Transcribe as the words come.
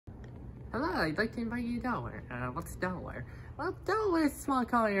Hello, I'd like to invite you to Delaware. What's Delaware? Well, Delaware is a small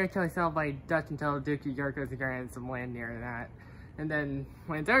colony originally settled by Dutch until Duke of York was granted some land near that. And then,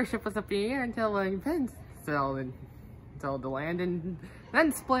 when their ship was up in the air until William Penn settled the land and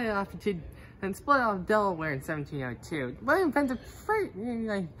then split off Delaware in 1702. William Penn's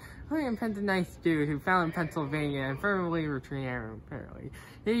a nice dude who founded Pennsylvania and firmly retreated, apparently.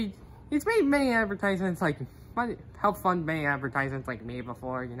 He's made many advertisements, helped fund many advertisements like me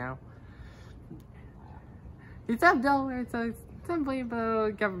before, you know. He's out of Delaware, so it's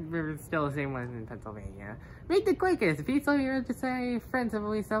unbelievable. Government is still the same one as in Pennsylvania. Meet the Quakers, a peaceful religious society of friends of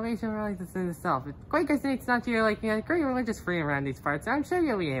belief salvation realizes in itself. Quaker states not to like a great religious freedom around these parts, so I'm sure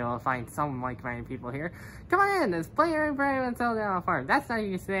you'll be able to find some like-minded people here. Come on in, there's plenty of everybody and sell down a farm. That's not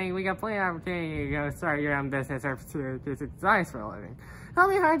you saying we got plenty of opportunity to go start your own business or pursue your desires for a living. It'll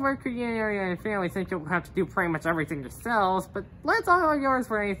be hard work creating an area and family since you'll have to do pretty much everything yourselves, but let's all yours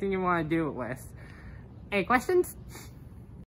for anything you want to do it with. Any questions?